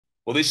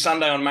Well, this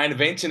Sunday on Main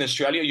Event in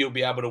Australia, you'll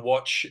be able to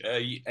watch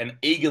an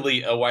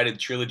eagerly awaited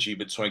trilogy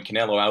between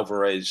Canelo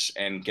Alvarez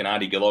and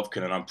Gennady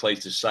Golovkin. And I'm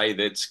pleased to say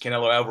that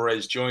Canelo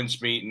Alvarez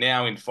joins me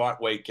now in Fight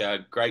Week.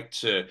 Great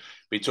to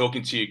be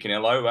talking to you,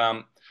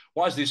 Canelo.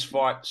 Why is this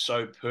fight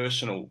so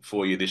personal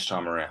for you this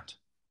time around?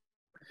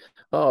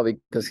 Oh,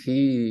 because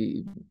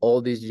he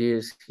all these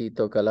years he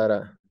talk a lot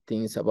of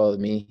things about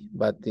me,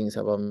 bad things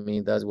about me.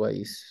 That's why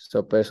it's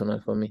so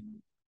personal for me.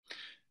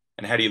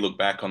 And how do you look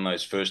back on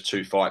those first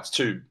two fights?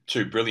 Two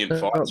brilliant No,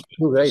 no, fights, but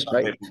two for great some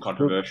fights. people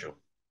controversial.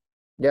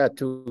 Yeah,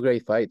 two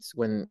great fights.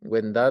 When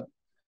that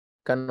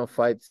kind of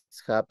fights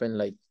happen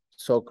like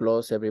so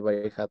close,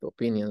 everybody had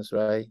opinions,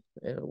 right?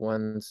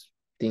 Once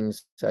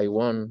things I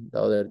won,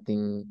 the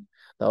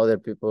other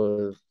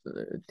people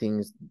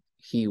thinks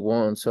he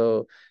won.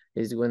 So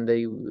it's when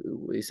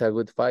it's a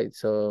good fight.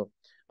 So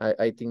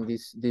I think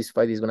this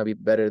fight is gonna be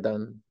better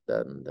than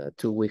the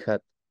two we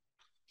had.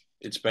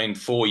 It's been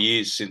 4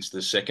 years since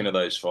the second of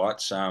those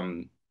fights.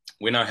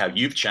 We know how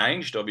you've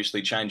changed,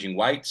 obviously changing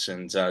weights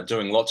and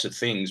doing lots of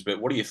things.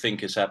 But what do you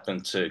think has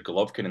happened to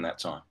Golovkin in that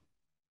time?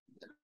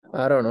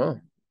 I don't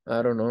know.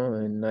 I don't know,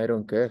 and I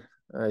don't care.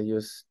 I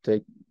just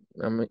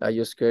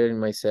care in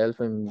myself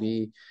and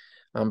be.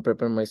 I'm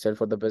preparing myself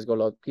for the best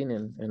Golovkin,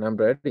 and I'm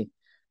ready.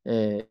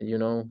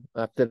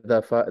 After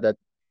that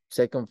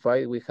second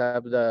fight, we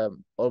have the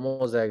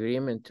almost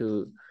agreement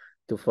to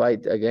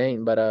fight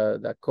again, but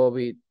the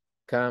COVID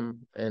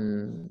come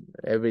and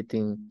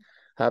everything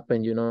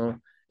happened,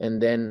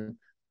 and then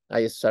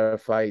I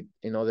start fight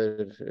in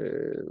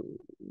other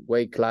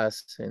weight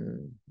class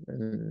and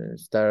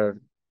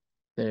start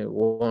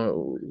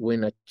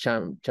win a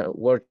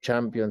world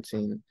champions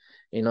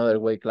in other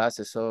weight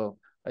classes. So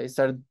I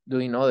started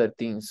doing other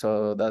things.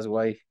 So that's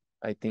why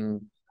I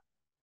think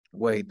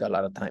wait a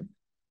lot of time.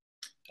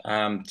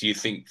 Do you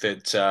think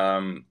that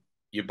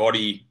your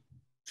body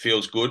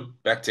feels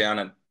good back down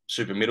at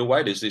super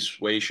middleweight? Is this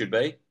where you should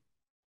be?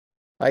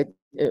 I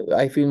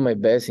I feel my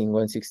best in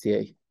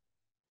 168.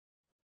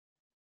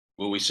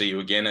 Will we see you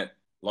again at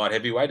light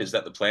heavyweight? Is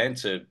that the plan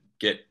to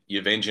get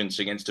your vengeance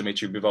against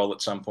Dimitri Bivol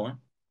at some point?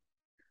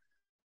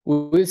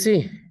 We'll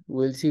see.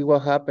 We'll see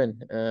what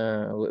happened.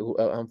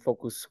 I'm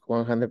focused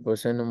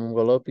 100% on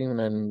Golovkin,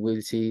 and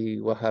we'll see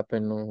what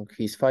happened on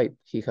his fight.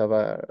 He have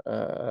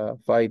a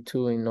fight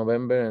too in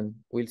November, and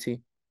we'll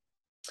see.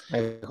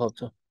 I hope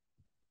so.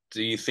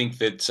 Do you think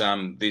that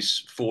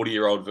this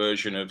 40-year-old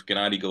version of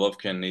Gennady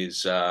Golovkin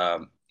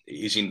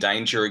is in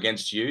danger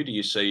against you? Do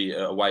you see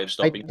a way of I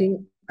stopping him?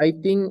 think I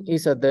think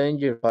he's a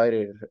danger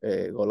fighter.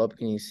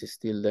 Golovkin is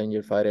still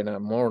danger fighter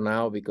and more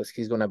now because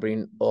he's gonna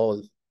bring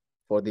all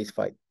for this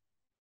fight.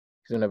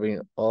 He's gonna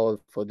bring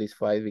all for this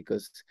fight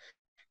because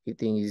he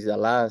thinks it's the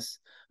last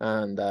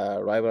and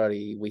the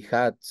rivalry we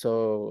had.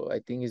 So I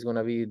think he's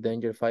gonna be a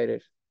danger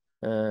fighter.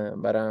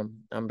 But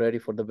I'm ready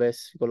for the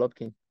best,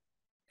 Golovkin.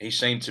 He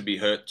seemed to be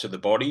hurt to the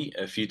body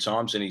a few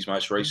times in his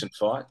most recent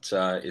fight.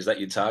 Is that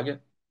your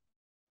target?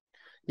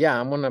 Yeah,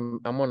 I'm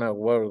gonna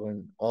work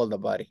on all the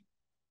body,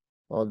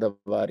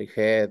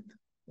 head,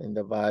 and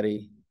the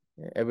body,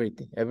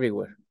 everything,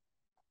 everywhere.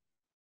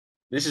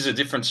 This is a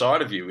different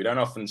side of you. We don't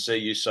often see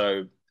you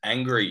so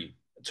angry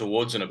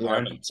towards an Yeah,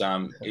 opponent.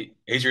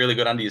 He's really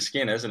got under your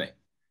skin, hasn't he?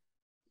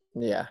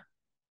 yeah.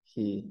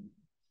 He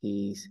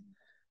he's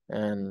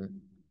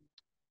and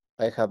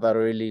I have a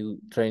really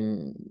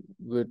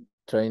good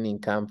training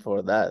camp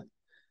for that.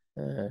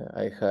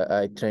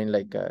 I train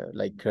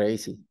like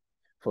crazy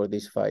for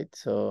this fight,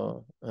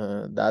 so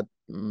that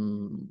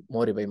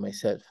motivate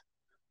myself.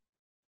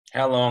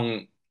 How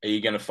long are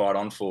you going to fight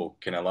on for,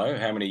 Canelo?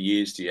 How many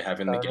years do you have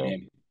in I the don't know.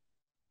 game?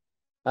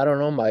 I don't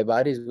know. My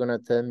body's gonna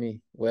tell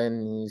me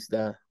when is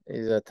the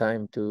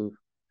time to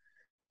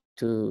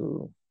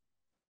to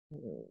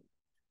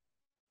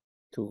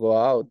go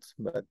out,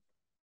 but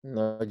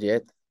not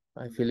yet.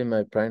 I feel in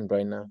my prime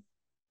right now.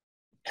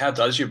 How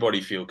does your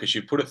body feel? Because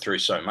you put it through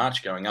so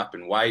much, going up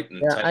in weight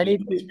and Yeah,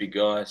 taking on these big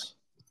guys.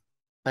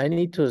 I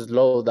need to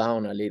slow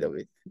down a little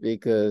bit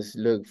because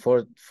look,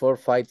 four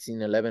fights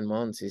in 11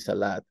 months is a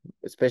lot,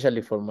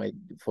 especially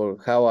for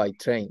how I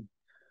train,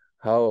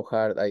 how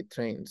hard I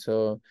train.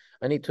 So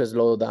I need to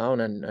slow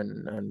down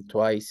and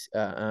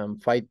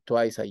fight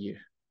twice a year.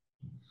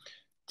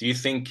 Do you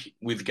think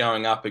with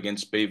going up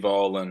against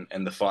Bivol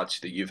and the fights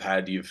that you've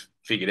had, you've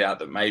figured out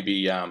that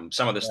maybe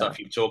some of the Yeah. stuff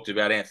you've talked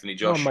about, Anthony No,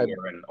 Joshua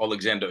and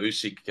Alexander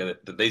Usyk,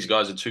 that these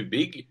guys are too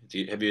big?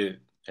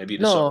 Have you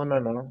decided?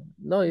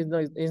 no.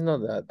 It's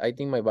not that. I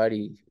think my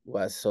body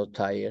was so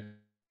tired,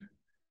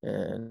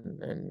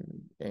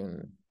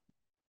 and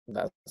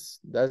that's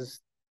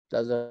that's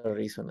the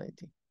reason I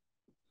think.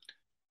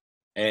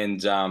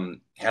 And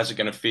how's it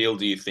going to feel,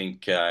 do you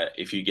think,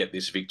 if you get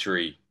this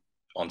victory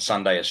on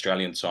Sunday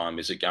Australian time?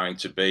 Is it going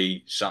to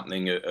be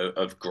something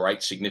of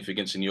great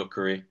significance in your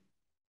career?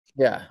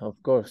 Yeah,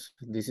 of course.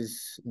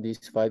 This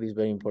fight is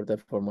very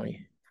important for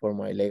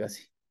my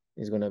legacy.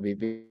 It's gonna be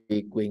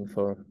big win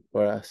for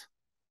us.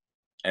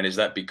 And is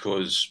that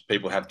because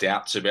people have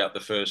doubts about the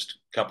first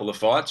couple of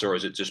fights, or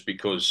is it just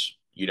because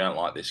you don't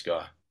like this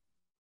guy?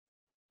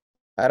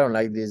 I don't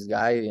like this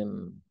guy,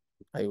 and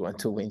I want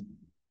to win.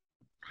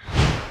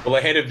 Well,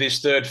 ahead of this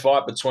third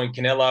fight between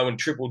Canelo and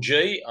Triple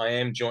G, I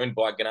am joined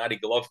by Gennady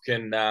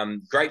Golovkin.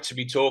 Great to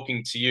be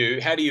talking to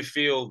you. How do you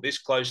feel this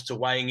close to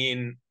weighing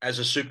in as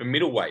a super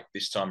middleweight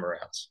this time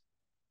around?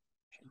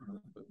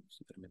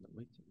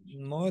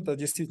 Ну, это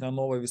действительно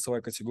новая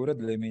весовая категория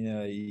для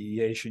меня, и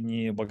я еще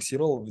не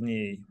боксировал в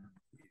ней.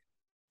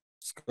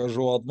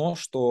 Скажу одно,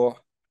 что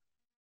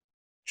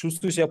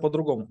чувствую себя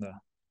по-другому,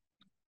 да.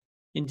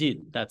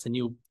 Indeed, that's a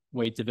new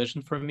weight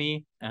division for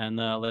me. And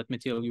let me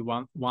tell you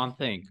one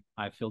thing.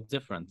 I feel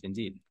different,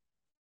 indeed.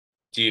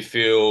 Do you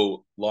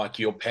feel like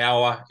your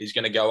power is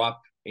going to go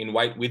up in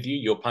weight with you,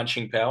 your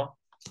punching power?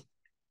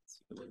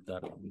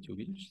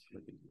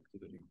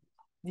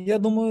 Я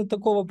думаю,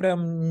 такого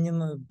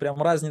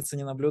прям разницы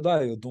не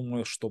наблюдаю.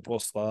 Думаю, что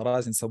просто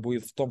разница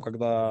будет в том,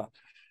 когда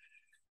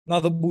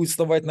надо будет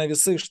вставать на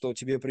весы, что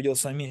тебе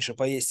придется меньше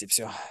поесть и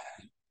все.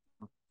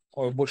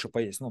 Ой, больше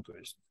поесть, ну, то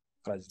есть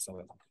разница в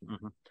этом.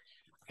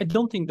 I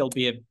don't think there'll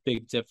be a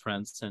big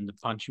difference in the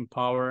punching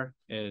power.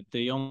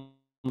 The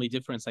only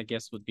difference, I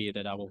guess, would be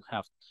that I will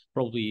have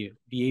probably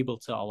be able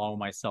to allow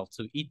myself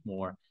to eat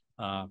more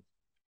when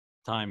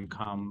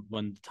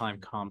the time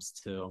comes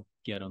to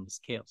get on the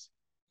scales.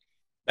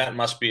 That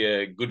must be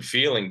a good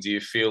feeling. Do you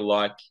feel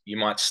like you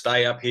might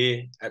stay up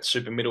here at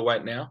super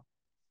middleweight now?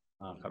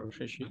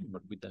 Хорошее ощущение,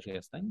 может быть, даже и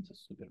останется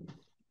супер.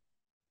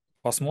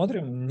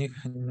 Посмотрим,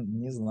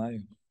 не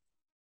знаю.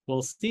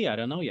 We'll see, I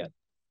don't know yet.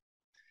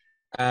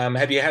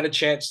 Have you had a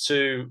chance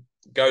to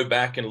go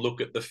back and look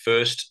at the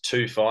first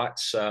two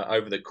fights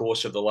over the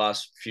course of the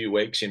last few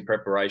weeks in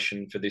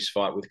preparation for this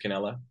fight with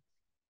Canelo?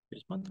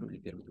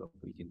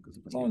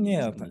 Ну,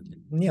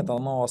 нет,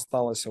 оно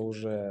осталось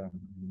уже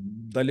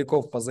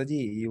далеко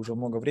позади, и уже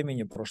много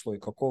времени прошло, и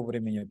какого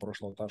времени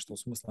прошло, так что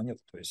смысла нет.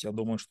 То есть я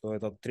думаю, что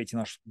этот третий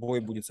наш бой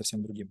будет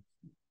совсем другим.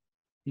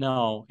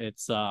 No,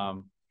 it's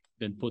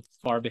been put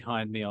far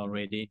behind me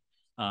already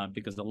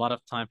because a lot of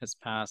time has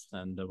passed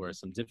and there were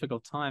some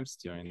difficult times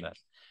during that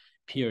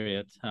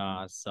period.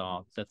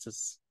 So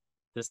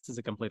this is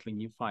a completely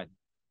new fight.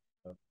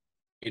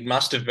 It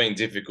must have been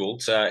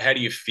difficult. How do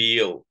you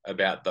feel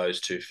about those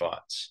two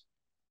fights?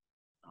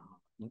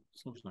 Ну,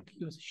 сложно.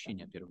 Какие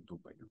ощущения от первых двух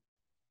боев?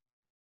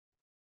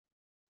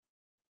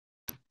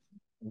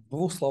 В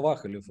двух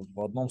словах или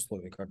в одном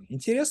слове как?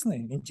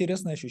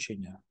 Интересные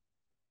ощущения.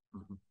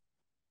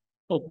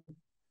 Well,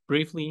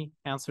 briefly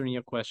answering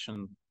your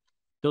question,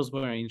 those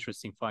were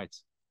interesting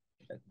fights.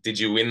 Did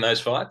you win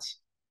those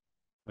fights?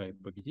 Вы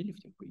победили в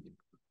тех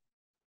поединках?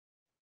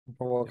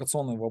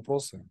 Провокационные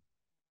вопросы.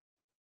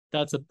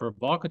 That's a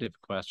provocative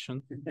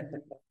question.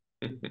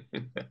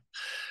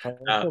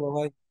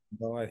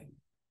 Давай.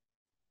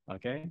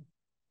 Okay.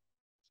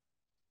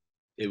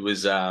 It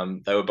was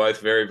they were both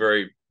very,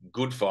 very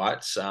good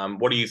fights.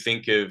 What do you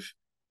think of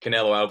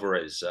Canelo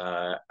Alvarez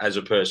as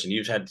a person?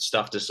 You've had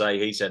stuff to say,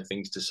 he's had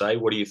things to say.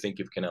 What do you think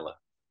of Canelo?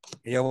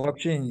 Я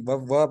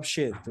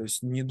вообще, то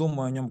есть не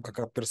думаю о нем как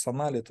о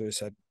персонале, то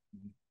есть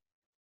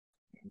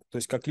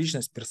как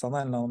личность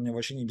персонально он меня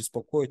вообще не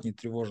беспокоит, не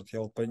тревожит. Я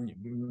вот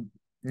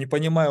не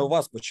понимаю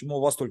вас, почему у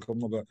вас только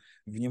много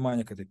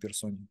внимания к этой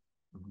персоне.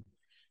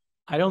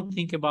 I don't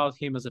think about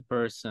him as a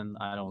person.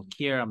 I don't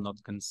care. I'm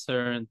not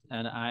concerned.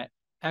 And I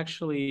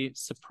actually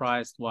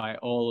surprised why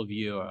all of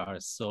you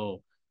are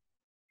so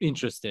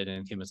interested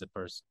in him as a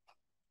person.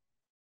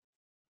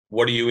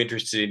 What are you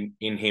interested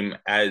in him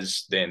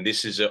as then?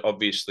 This is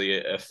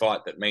obviously a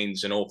fight that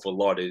means an awful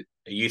lot. Are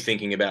you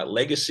thinking about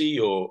legacy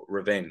or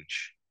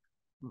revenge?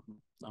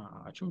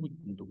 О чем вы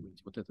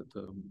думаете? Вот этот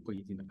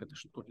поединок, это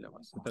что для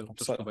вас? Это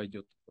то, что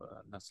войдет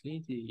в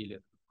наследие или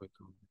это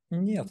какой-то...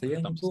 Нет, я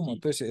не думаю.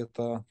 То есть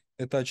это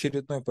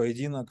очередной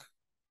поединок,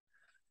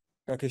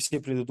 как и все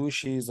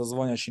предыдущие за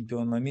звание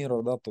чемпиона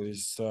мира, да, то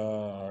есть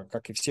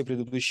как и все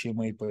предыдущие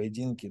мои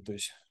поединки, то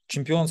есть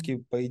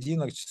чемпионский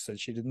поединок с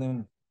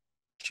очередным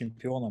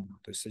чемпионом,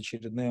 то есть с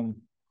очередной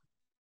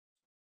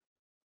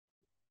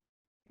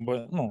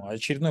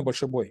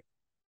большой бой.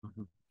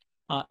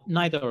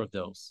 Neither of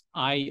those.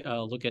 I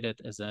look at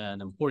it as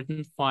an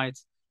important fight.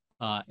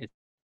 It's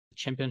a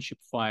championship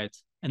fight,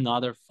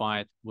 another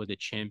fight with a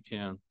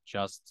champion,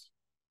 just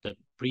the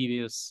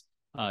previous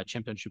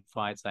championship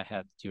fights I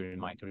had during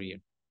my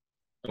career.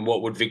 And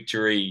what would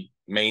victory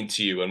mean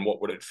to you, and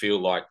what would it feel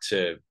like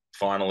to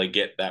finally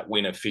get that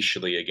win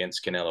officially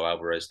against Canelo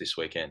Alvarez this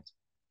weekend?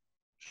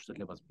 Что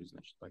для вас будет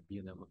значит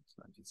победа, вот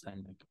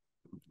официальное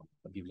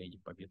объявление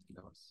победы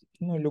для вас?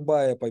 Ну,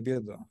 любая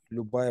победа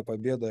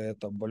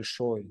это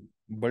большое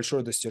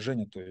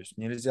достижение, то есть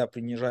нельзя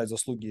принижать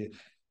заслуги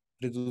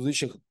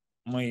предыдущих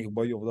моих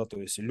боев, да, то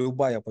есть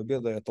любая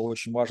победа это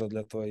очень важно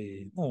для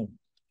твоей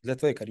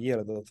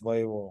карьеры,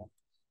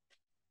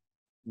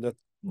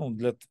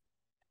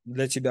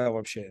 для тебя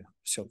вообще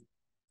все.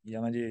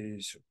 Я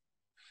надеюсь,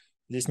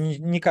 здесь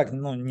никак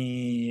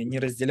не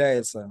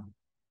разделяется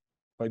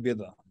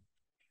победа.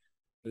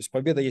 То есть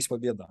победа есть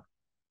победа.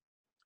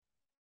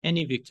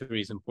 Any victory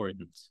is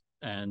important,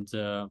 and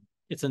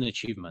it's an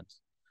achievement.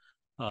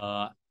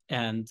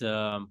 And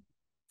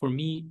for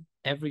me,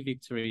 every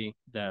victory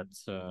that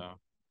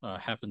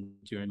happened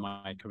during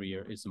my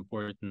career is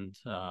important.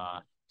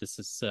 This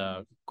is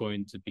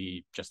going to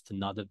be just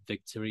another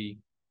victory,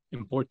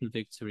 important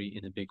victory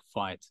in a big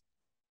fight.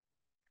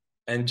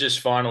 And just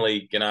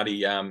finally,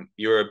 Gennady,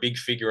 you're a big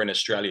figure in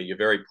Australia. You're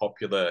very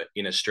popular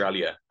in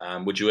Australia.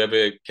 Would you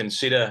ever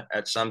consider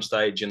at some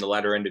stage in the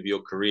latter end of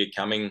your career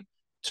coming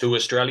to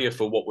Australia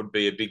for what would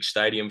be a big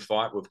stadium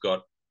fight? We've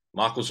got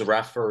Michael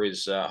Zarafa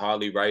is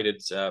highly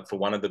rated for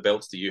one of the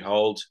belts that you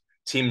hold.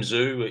 Tim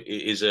Tszyu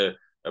is a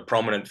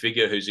prominent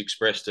figure who's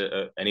expressed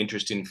an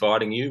interest in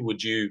fighting you.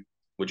 Would you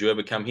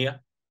ever come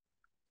here?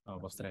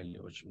 В Австралии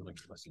очень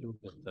многие вас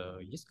любят.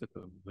 Есть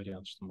какой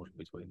вариант, что, может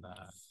быть, вы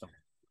на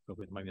в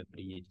какой-то момент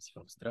приедете в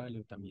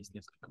Австралию, там есть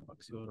несколько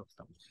боксеров,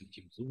 там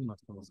Тим Тszyu, у нас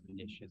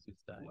восходящая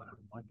звезда,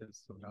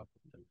 Макс,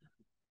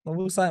 Ну,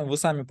 вы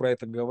сами про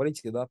это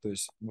говорите, да, то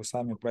есть вы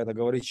сами про это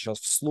говорите сейчас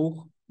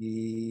вслух,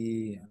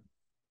 и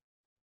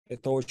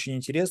это очень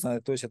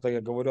интересно, то есть это я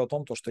говорю о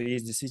том, то, что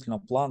есть действительно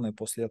планы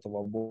после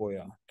этого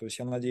боя, то есть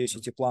я надеюсь,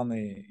 эти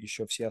планы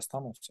еще все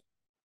останутся.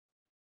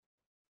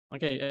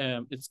 Okay,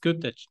 it's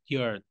good that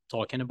you're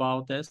talking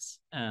about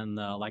this. And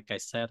like I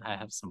said, I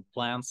have some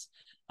plans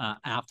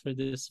after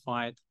this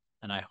fight,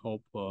 and I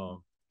hope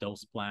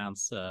those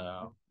plans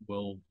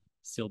will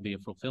still be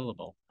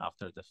fulfillable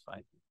after the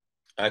fight.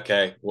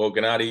 Okay, well,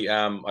 Gennady,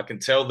 I can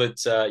tell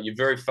that you're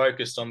very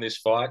focused on this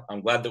fight. I'm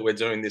glad that we're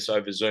doing this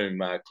over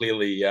Zoom.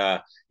 Clearly,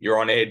 you're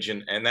on edge,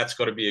 and that's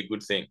got to be a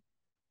good thing.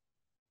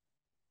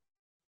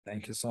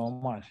 Thank you so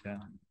much. Yeah.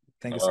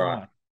 Thank you All so right. much.